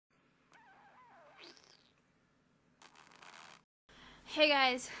Hey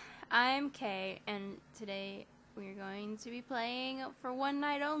guys, I'm Kay, and today we're going to be playing for one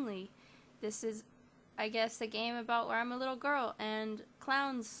night only. This is, I guess, a game about where I'm a little girl and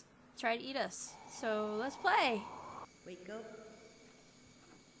clowns try to eat us. So let's play. Wake up.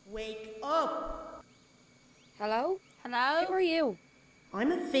 Wake up! Hello? Hello? Who are you?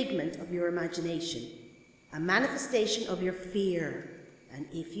 I'm a figment of your imagination, a manifestation of your fear. And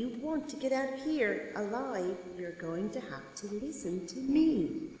if you want to get out of here alive, you're going to have to listen to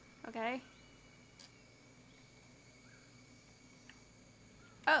me. Okay.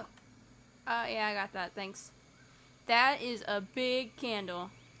 Oh. Yeah, I got that. Thanks. That is a big candle.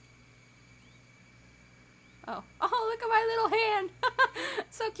 Oh. Oh, look at my little hand.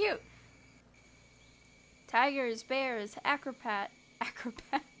 So cute. Tigers, bears, acrobats,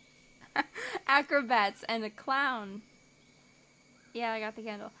 and a clown. Yeah, I got the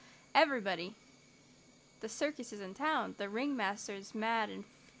candle. Everybody. The circus is in town. The ringmaster's mad and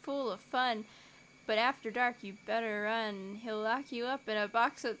full of fun. But after dark, you better run. He'll lock you up in a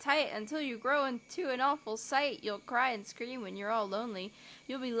box so tight until you grow into an awful sight. You'll cry and scream when you're all lonely.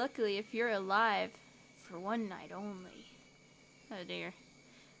 You'll be lucky if you're alive for one night only. Oh dear.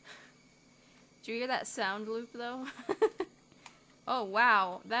 Did you hear that sound loop though? Oh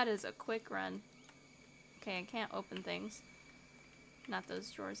wow, that is a quick run. Okay, I can't open things. Not those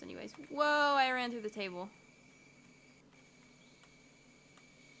drawers anyways. Whoa, I ran through the table.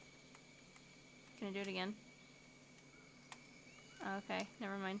 Can I do it again? Okay,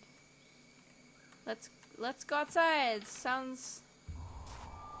 never mind. Let's go outside. Sounds...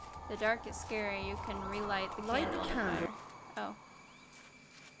 The dark is scary. You can relight the Light candle. the candle. Oh.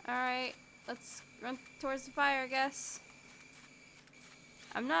 Alright, let's run towards the fire, I guess.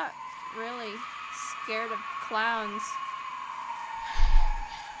 I'm not really scared of clowns.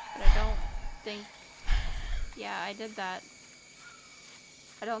 But I don't think... Yeah, I did that.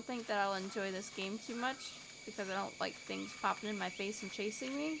 I don't think that I'll enjoy this game too much, because I don't like things popping in my face and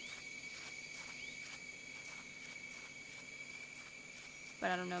chasing me.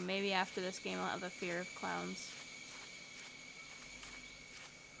 But I don't know, maybe after this game I'll have a fear of clowns.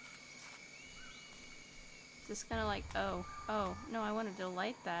 Just kinda like, oh, no, I wanted to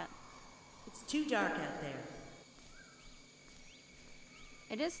light that. It's too dark out there.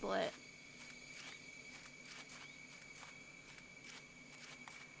 It is lit.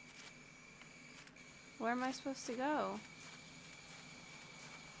 Where am I supposed to go?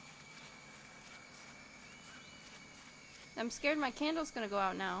 I'm scared my candle's gonna go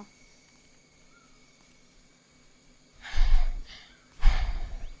out now.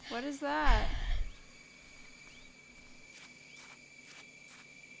 What is that?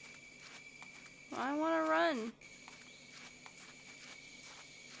 Well, I wanna run.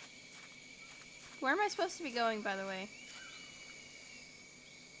 Where am I supposed to be going, by the way?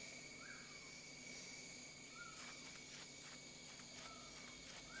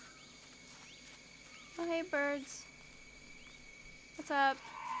 Oh, hey, birds. What's up?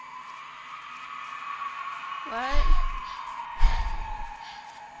 What?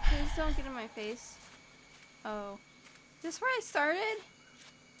 Please don't get in my face. Oh. Is this where I started?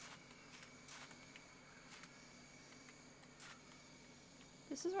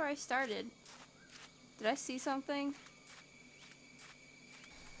 This is where I started. Did I see something?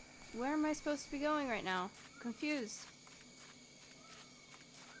 Where am I supposed to be going right now? Confused.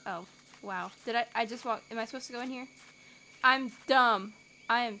 Oh, wow. Did I just walk? Am I supposed to go in here? I'm dumb.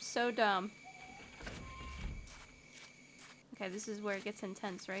 I am so dumb. Okay, this is where it gets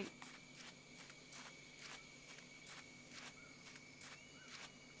intense, right?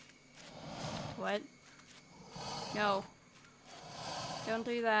 What? No. Don't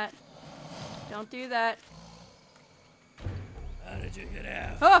do that. Don't do that. How did you get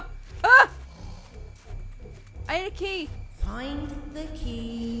out? Ah! Ah! I need a key. Find the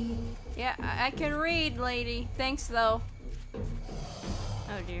key. Yeah, I can read, lady. Thanks, though.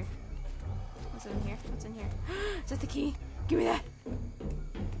 Oh, dear. What's in here? What's in here? Is that the key? Give me that.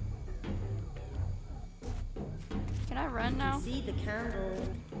 Can I run now? See the candle.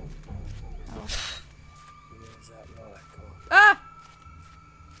 Oh. Where's that light going? Ah!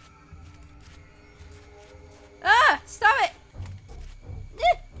 Ah! Stop it!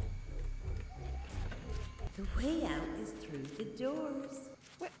 Eh! The way out is through the doors.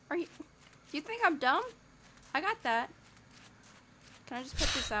 What are you? Do you think I'm dumb? I got that. Can I just put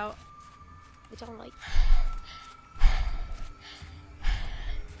this out? I don't like.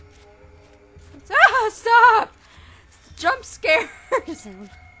 Ah! Stop! Jump scares.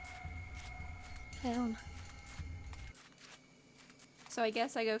 Down. So I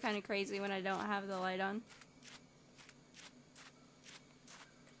guess I go kind of crazy when I don't have the light on.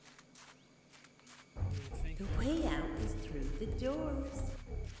 way out is through the doors.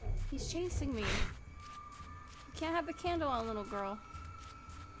 He's chasing me. You can't have the candle on, little girl.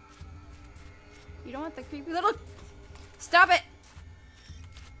 You don't want the creepy little... Stop it!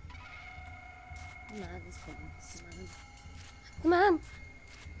 Come on, it's coming. Come on.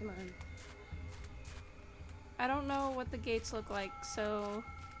 Come on. I don't know what the gates look like, so...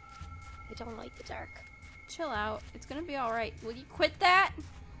 I don't like the dark. Chill out. It's gonna be alright. Will you quit that?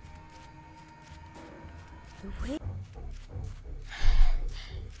 The way...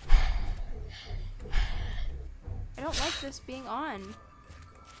 I don't like this being on.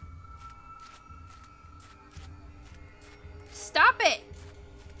 Stop it!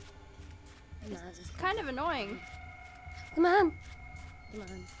 Come on, it's Kind of annoying. Come on. Come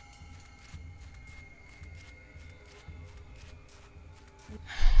on.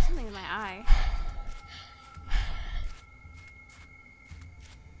 Something in my eye.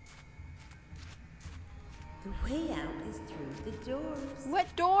 The way out is through the doors. What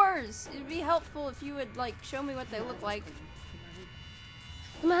doors? It'd be helpful if you would, like, show me what they look like.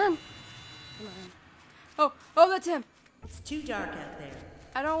 Come on. Come on. Oh, that's him! It's too dark out there.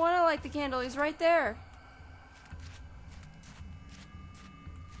 I don't want to light the candle. He's right there.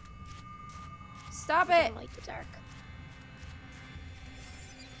 Stop I it! don't like the dark.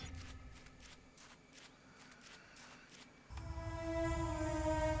 I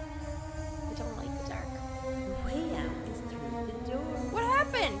don't like the dark. The way out is through the doors. What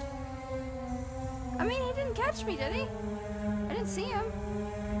happened? I mean, he didn't catch me, did he? I didn't see him.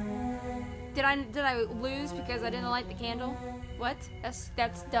 Did I lose because I didn't light the candle? What?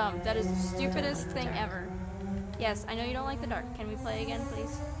 That's dumb. That is the stupidest thing ever. Yes, I know you don't like the dark. Can we play again,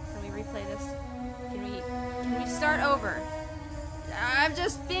 please? Can we replay this? Can we start over? I'm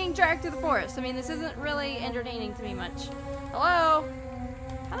just being dragged to the forest. I mean, this isn't really entertaining to me much. Hello?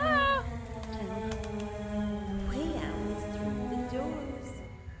 Hello? The way out is through the doors.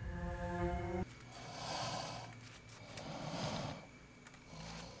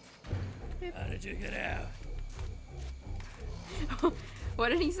 How did you get out? What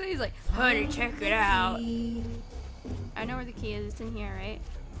did he say? He's like, honey, check it out. Key. I know where the key is. It's in here, right?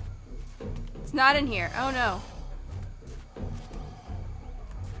 It's not in here. Oh no.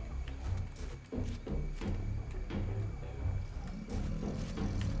 You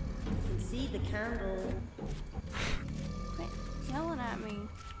can see the candle. Quit yelling at me.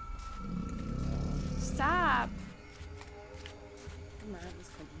 Stop. Come on, it's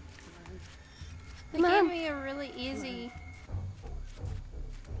coming. They Come gave on. me a really easy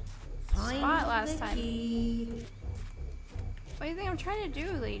Find spot last the time. key. What do you think I'm trying to do,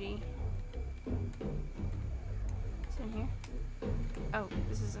 lady? It's in here. Oh,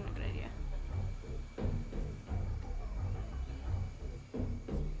 this isn't a good idea.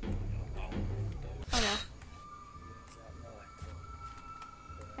 Oh no.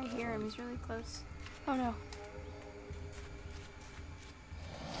 I hear him. He's really close. Oh no.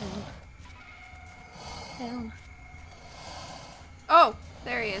 Down. Oh,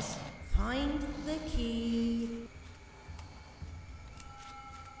 there he is. Find the key.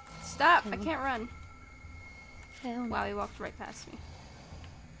 Stop! I can't run. Down. Wow, he walked right past me.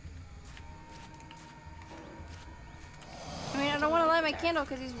 I mean, I don't want to light my candle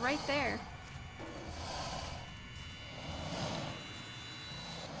because he's right there.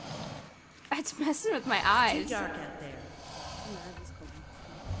 It's messing with my Too eyes. dark out there. Come on, it's coming.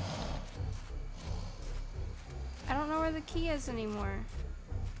 I don't know where the key is anymore.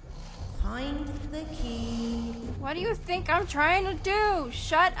 Find the key. What do you think I'm trying to do?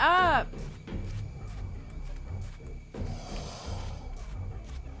 Shut up!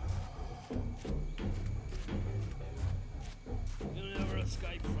 You'll never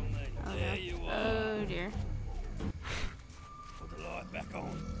escape from me. Oh, There no. you are. Oh dear. Put the light back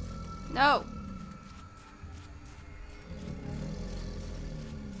on. No!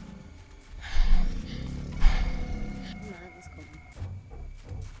 Come on, it's coming.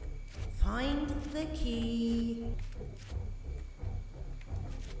 Find the key.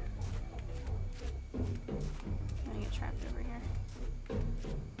 I'm gonna get trapped over here.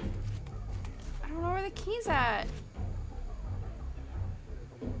 I don't know where the key's at.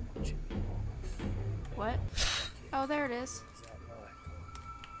 What? Oh, there it is. Is that light?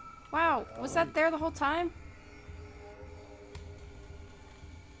 Wow, was that there the whole time?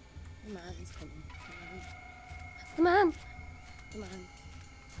 Come on, it's coming. Come on. Come on.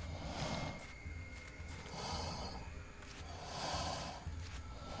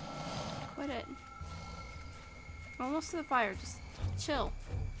 Quit it. I'm almost to the fire. Just chill.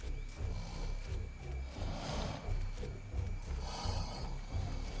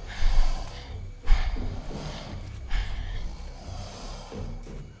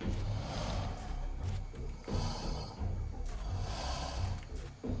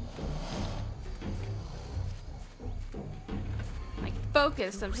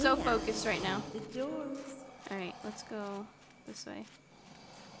 focused. I'm so focused right now. The doors. Alright, let's go this way.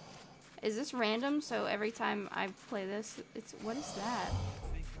 Is this random? So every time I play this, it's... What is that?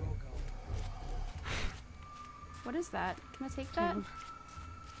 What is that? Can I take that?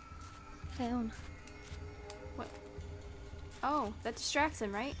 Down. What? Oh, that distracts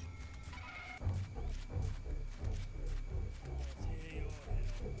him, right?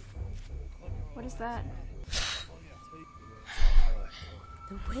 What is that?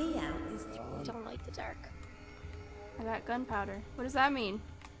 The way out is through. I don't like the dark. I got gunpowder. What does that mean?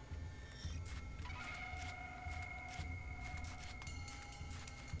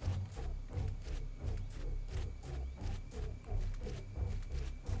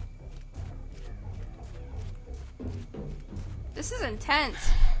 This is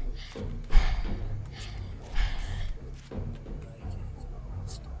intense.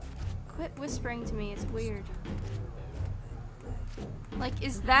 Quit whispering to me, it's weird. Like,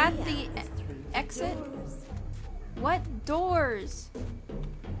 is that the exit? What doors?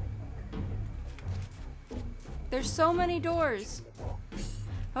 There's so many doors.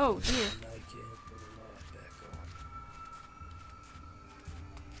 Oh dear.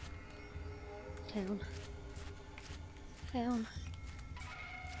 Down. Down.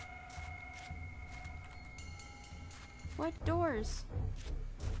 What doors?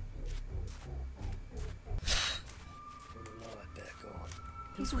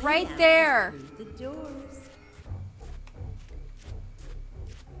 He's right there. The doors.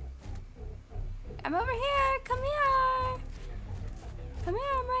 I'm over here. Come here. Come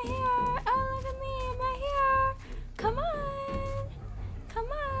here. I'm right here. Oh, look at me. I'm right here. Come on. Come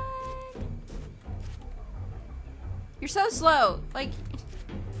on. You're so slow. Like,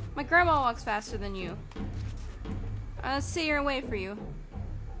 my grandma walks faster than you. Let's sit here and wait for you.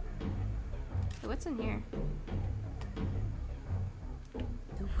 Hey, what's in here?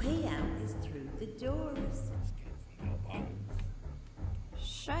 The way out is through the doors.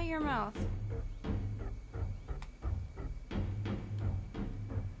 Shut your mouth.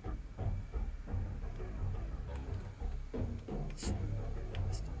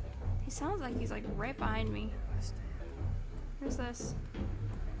 He sounds like he's like right behind me. Where's this?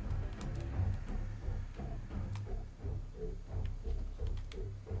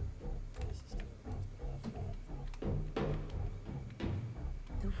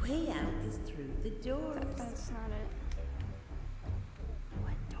 The way out is through the doors. That's not it.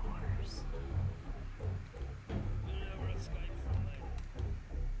 What doors?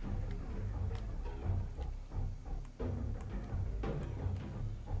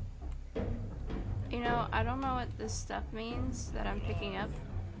 You know, I don't know what this stuff means that I'm picking up.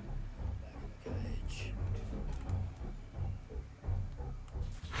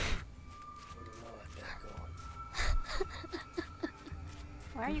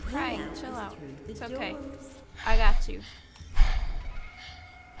 Why are you crying? Chill out. It's okay. I got you.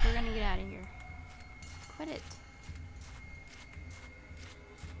 We're gonna get out of here. Quit it.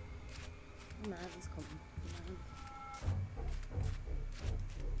 Man, he's coming. Man.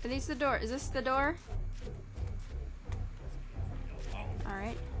 Are these the door? Is this the door?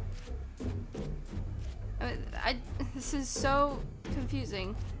 Alright. This is so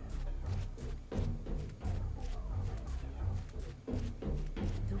confusing.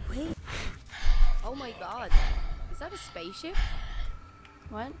 The way. Oh my god. Is that a spaceship?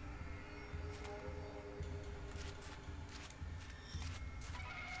 What?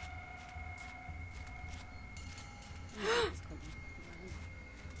 He's coming.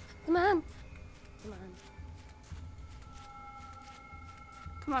 Come on. Come on.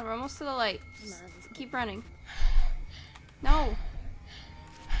 Come on, we're almost to the light. Come Just on, he's keep running. No.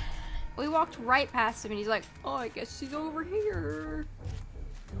 We walked right past him and he's like, oh, I guess she's over here.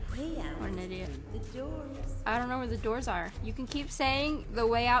 The way out What an is idiot. through the doors. I don't know where the doors are. You can keep saying the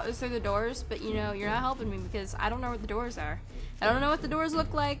way out is through the doors, but you know, you're not helping me because I don't know where the doors are. I don't know what the doors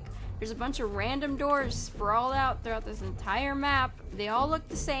look like. There's a bunch of random doors sprawled out throughout this entire map. They all look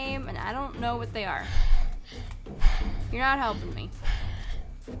the same, and I don't know what they are. You're not helping me.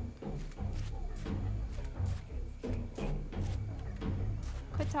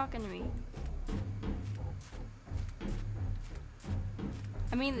 Quit talking to me.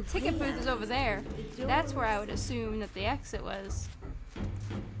 I mean, the ticket booth is over there. That's where I would assume that the exit was.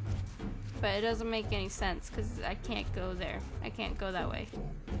 But it doesn't make any sense because I can't go there. I can't go that way.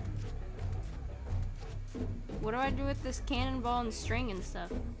 What do I do with this cannonball and string and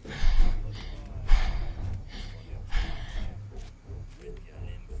stuff?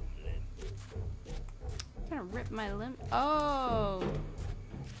 I'm gonna rip my limb. Oh!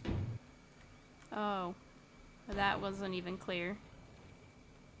 Oh. That wasn't even clear.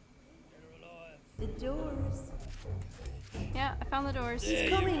 the doors. Yeah, I found the doors. There you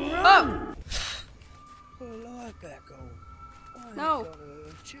Coming, are. run! Put the light back on. I ain't No. gonna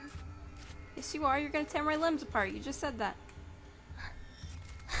hurt you. Yes, you are. You're gonna tear my limbs apart. You just said that.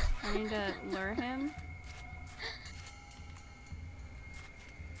 I need to lure him.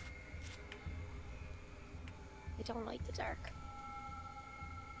 I don't like the dark.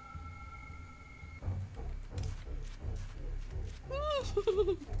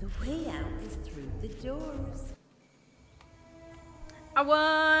 The way out is through the doors. I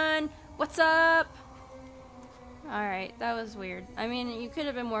won! What's up? Alright, that was weird. I mean, you could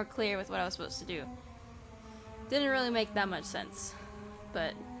have been more clear with what I was supposed to do. Didn't really make that much sense.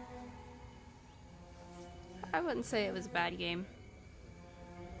 But I wouldn't say it was a bad game.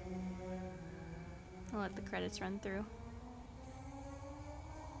 I'll let the credits run through.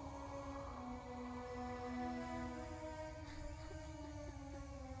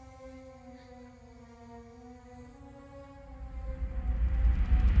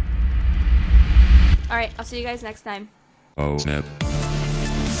 Alright, I'll see you guys next time. Oh snap.